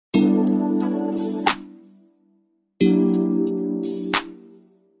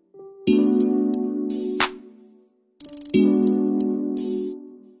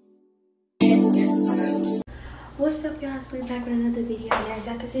What's up, guys? We're back with another video, and as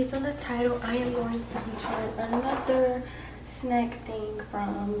y'all can see from the title, I am going to be trying another snack thing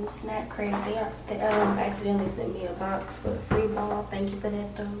from Snackcrate. They accidentally sent me a box with a free ball. Thank you for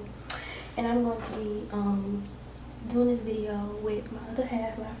that, though. And I'm going to be doing this video with my other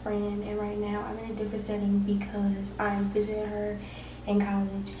half, my friend. And right now, I'm in a different setting because I'm visiting her in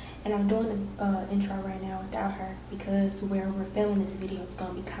college, and I'm doing the intro right now without her because where we're filming this video is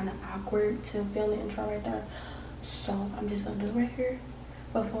gonna be kind of awkward to film the intro right there. So I'm just gonna do it right here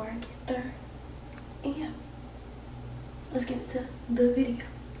before I get there. And yeah, let's get into the video.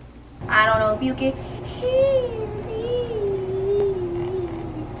 I don't know if you can hear me.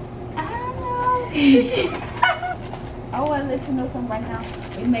 I don't know. I want to let you know something right now.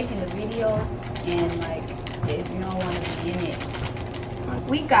 We're making a video, and like, if you don't want to be in it,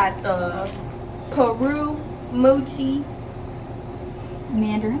 we got the Peru Mochi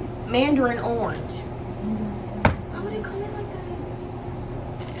Mandarin Orange. Why would it come in like that?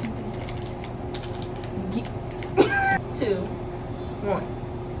 2,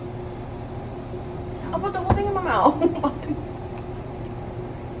 1. I put the whole thing in my mouth.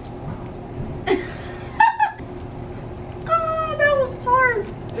 Oh, that was hard.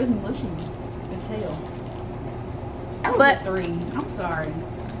 it's mushy as hell. That was But- a 3. I'm sorry.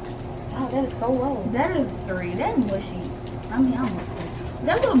 Oh, that is so low. That is 3. That mushy. I mean, I almost 3.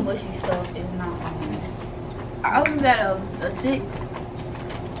 That little mushy stuff is not on me. I'll give that a 6.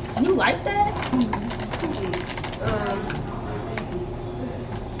 You like that?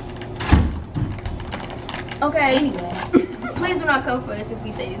 Okay. Anyway. Please do not come for us if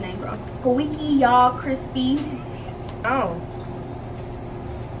we say these names wrong. Kawiki, y'all, crispy. Oh.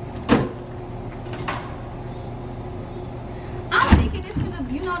 I'm thinking this because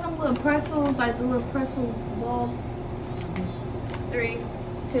of, you know, them little pretzels, like the little pretzel ball. 3,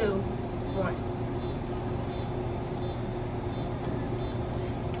 2, 1.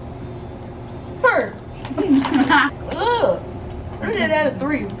 Her. Ugh. I did that a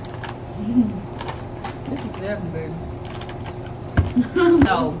 3. This is 7, baby.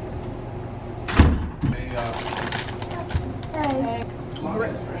 No. Hey.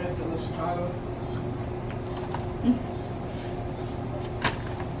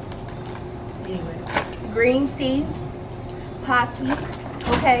 Anyway. Green tea. Pocky.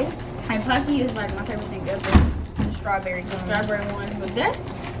 Okay. And Pocky is like my favorite thing ever. The strawberry gum. Strawberry one. But this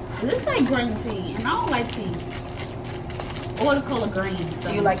like green tea. And I don't like tea. Or the color green. So.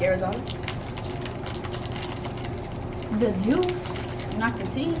 Do you like Arizona? The juice, not the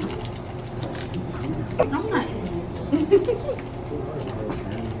tea? I'm not eating it.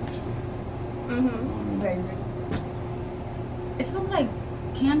 Baby. It smells like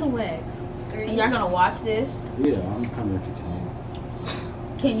candle wax. 3. And y'all gonna watch this? Yeah, I'm kind of entertained.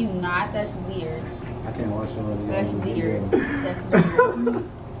 Can you not? That's weird. I can't watch all of That's weird. That's weird.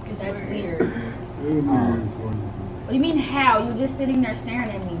 That's weird. What do you mean how? You're just sitting there staring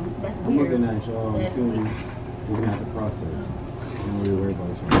at me. That's I'm weird. looking at y'all. That's We're weird. gonna have to process. Don't really worry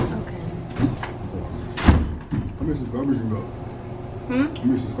about y'all. Okay. How many subscribers you got? How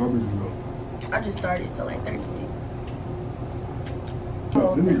many subscribers you got? I just started, so like 36.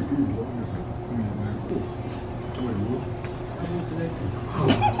 Let me repeat it.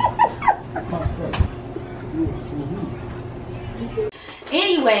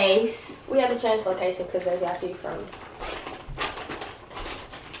 Anyways, We had to change location because as y'all see from.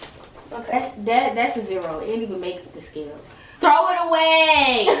 Okay. that's a 0. It didn't even make the scale. Throw it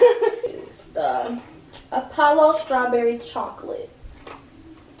away! It's the Apollo strawberry chocolate.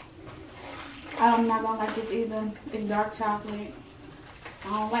 I'm not gonna like this either. It's dark chocolate. I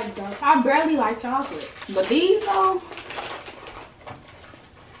don't like dark. I barely like chocolate. But these though,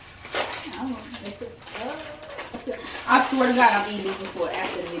 I swear to God, I'm eating these before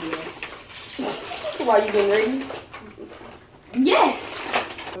after the video. While you getting ready? Yes.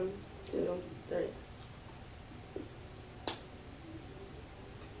 1, 2, 3.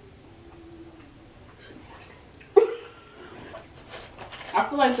 I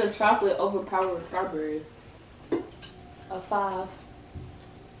feel like the chocolate overpowered strawberry. A 5.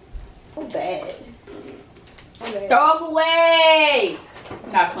 Oh, bad. Oh, bad. Throw them away.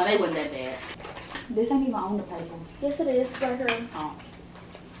 That's fun. They wasn't that bad. This ain't even on the paper. Yes, it is. Right here. Oh,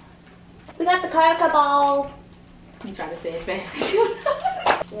 We got the cocoa balls. you try to say it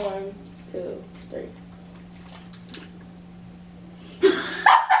fast. 1, 2, 3.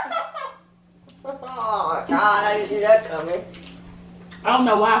 Oh, God, I didn't see that coming. I don't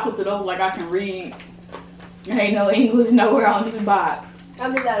know why I flipped it over like I can read. There ain't no English nowhere on this box.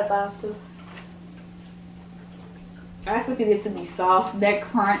 I'll give that a 5 too. I expected it to be soft, that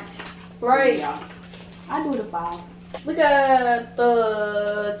crunch. Right. Yeah. I do the 5. We got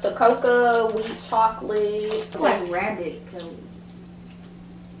the Cocoa wheat chocolate. It's like rabbit pills.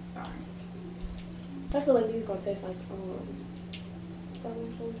 Sorry. I feel like these gonna taste like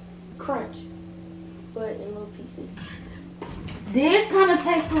something crunch, but in little pieces. This kind of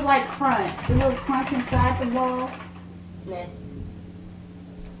tastes like crunch. The little crunch inside the balls. Nah.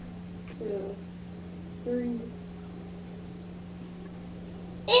 2, 3.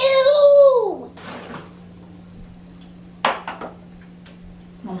 Ew!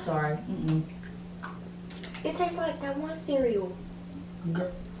 I'm sorry. It tastes like that one cereal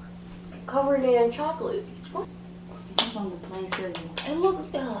covered in chocolate. What? It's on the plain cereal. It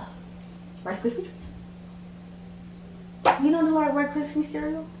looks. Rice Krispie treats. You know the like Rice Krispie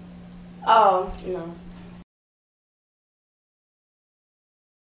cereal? Oh no.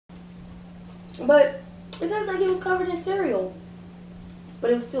 But it tastes like it was covered in cereal.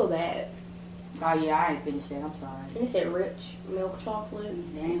 But it was still bad. Oh yeah, I ain't finished that. I'm sorry. And it said rich milk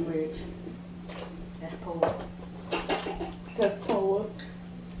chocolate. That ain't rich. That's poor. That's poor.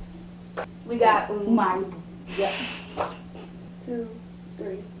 We got Umami. Yep. 2,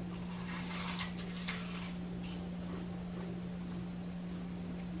 3.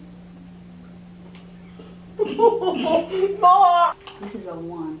 This is a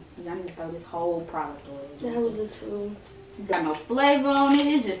 1. Y'all need to throw this whole product away. That was a 2. Got no flavor on it.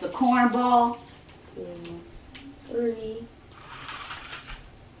 It's just a cornball. 2, 3.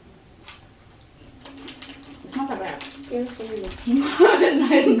 It's not that bad. Here's the reason. It's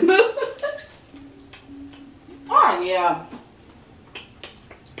nice and good. Oh yeah.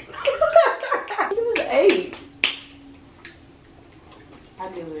 It was 8. I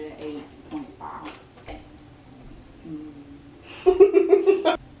give it an 8.5.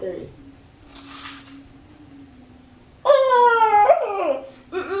 3.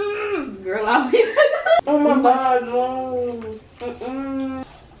 Girl, I'll leave it. Oh my god, no.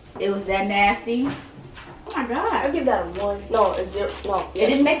 It was that nasty. Oh my god. I give that a 1. No, a 0. No. It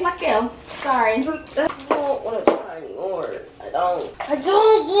didn't make my scale. Sorry. I don't want to try anymore. I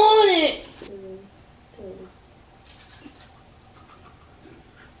don't want it. 2, 3.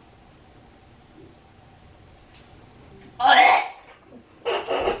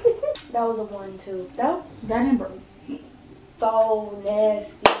 That was a 1 too. That didn't burn. So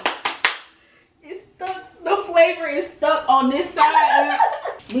nasty. It's stuck. The flavor is stuck on this side.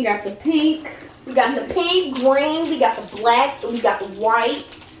 We got the pink. We got the pink, green, we got the black, and we got the white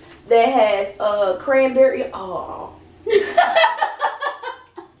that has cranberry. Oh.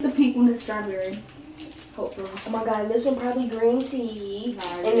 The pink one is strawberry. Hopefully. Oh my god, this one probably green tea.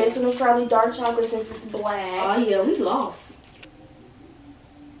 Oh, And this one is probably dark chocolate since it's black. Oh yeah, we lost.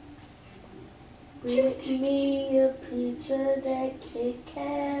 Bring me a picture of that Kit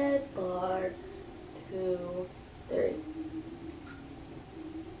Kat bar. 2, 3.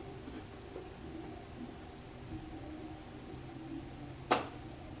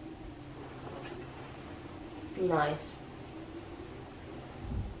 Nice.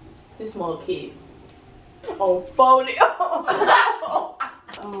 This small kid. Oh, phony.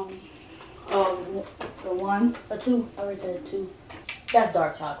 The 1. A 2. I read that a 2. That's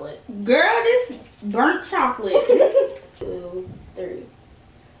dark chocolate. Girl, this burnt chocolate. 2, 3.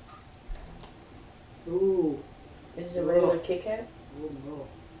 Ooh. Is it a regular Kit Kat? Oh, no.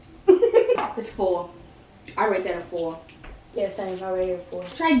 It's 4. I rate that a 4. Yeah, same. I rated it a 4.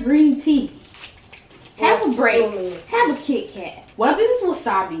 Try green tea. Have a break. Assuming. Have a Kit Kat. What if this is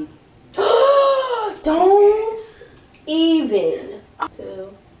wasabi? Don't even.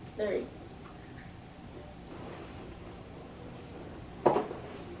 2, 3.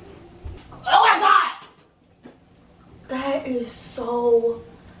 Oh my god! That is so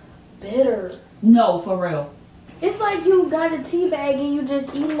bitter. No, for real. It's like you got a tea bag and you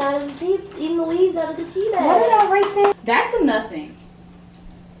just eating eating the leaves out of the tea bag. What did I rate that? That's a nothing.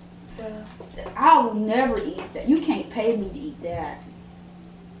 Yeah. I will never eat that. You can't pay me to eat that.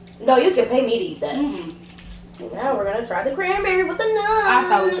 No, you can pay me to eat that. Mm-mm. Now we're gonna try the cranberry with the nuts. I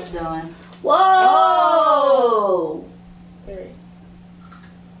thought we was done. Whoa! 3.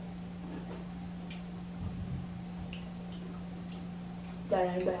 That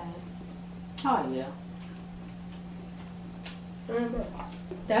ain't bad. Oh yeah.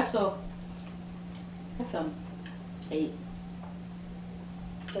 That's a 8.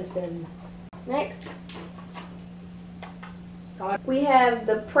 Listen. Next, we have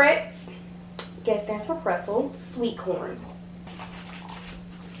the Pretz. Guess stands for pretzel. Sweet corn.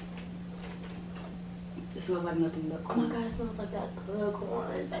 It smells like nothing but Oh corn. my god, it smells like that good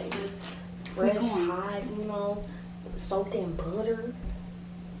corn. Like just Sweet fresh, corn. hot, you know, soaked in butter.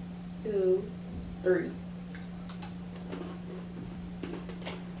 2, 3.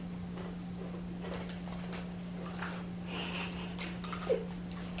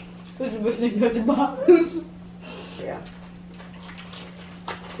 What's the best thing out the box? Yeah.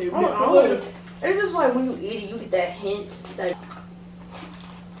 Say I don't know. It's just like when you eat it, you get that hint. Like,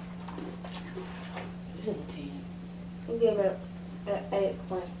 This is a 10. you give it an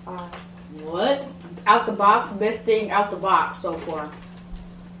 8.5. What? Out the box, best thing out the box so far.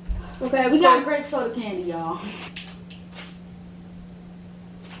 Okay, we got grape soda candy, y'all.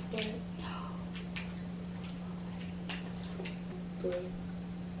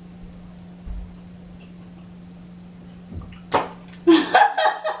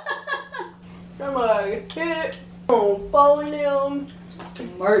 I'm like, hit. Oh, following them.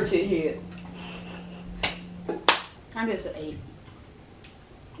 Merchant hit. I'm just an 8.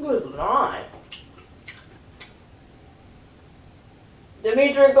 Good night.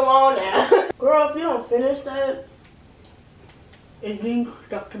 Dimitri, come on now. Girl, if you don't finish that, It's being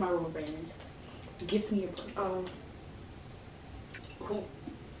stuck to my rubber band. Give me a break.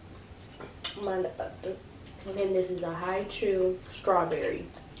 and this is a high chew strawberry.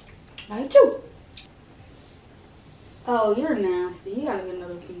 I chew. Oh, you're nasty. You gotta get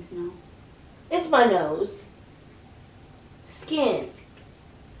another piece now. It's my nose. Skin.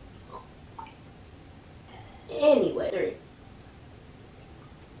 Anyway,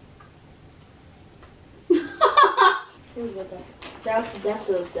 3. That's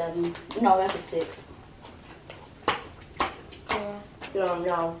a 7. No, that's a 6.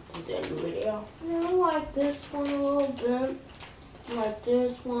 No, just the end of the video. Yeah, I like this one a little bit. I like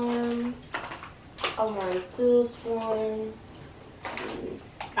this one. I like this one.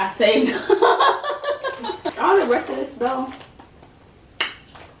 I saved all the rest of this though.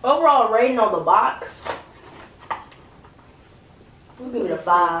 Overall rating on the box, we'll give it a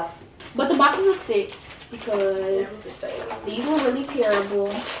 5. But the box is a 6 because these were really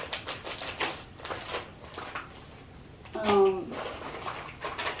terrible.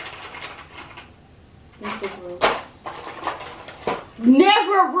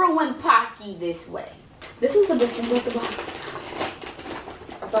 Never ruin Pocky this way. This is the best thing about the box.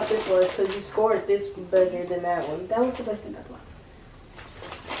 I thought this was because you scored this better than that one. That was the best thing about the box.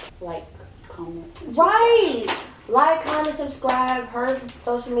 Like, comment. Right! Like, comment, subscribe. Her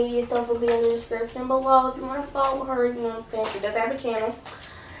social media stuff will be in the description below if you want to follow her. You know what I'm saying? She does have a channel.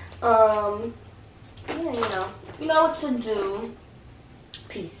 Yeah, you know what to do.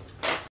 Peace.